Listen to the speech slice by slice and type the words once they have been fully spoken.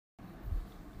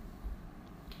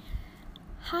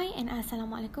Hi and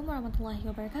Assalamualaikum warahmatullahi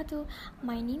wabarakatuh.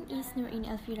 My name is Nurin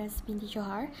Elfiraz binti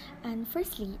Johar, and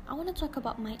firstly, I want to talk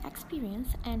about my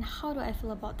experience and how do I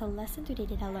feel about the lesson today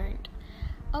that I learned.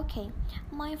 Okay,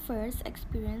 my first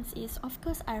experience is of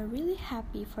course I'm really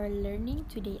happy for learning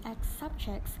today X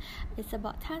subjects. It's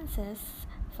about tenses,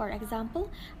 for example,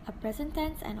 a present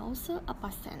tense and also a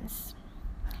past tense.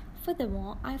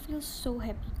 Furthermore, I feel so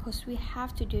happy because we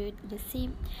have to do the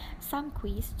same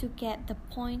quiz to get the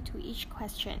point to each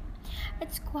question.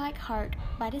 It's quite hard,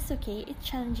 but it's okay. It's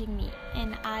challenging me,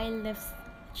 and I love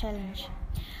challenge.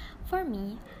 For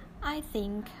me, I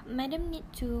think Madam need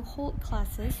to hold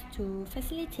classes to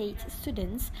facilitate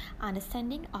students'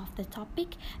 understanding of the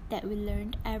topic that we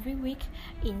learned every week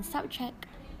in subject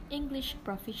English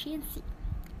proficiency.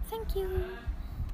 Thank you.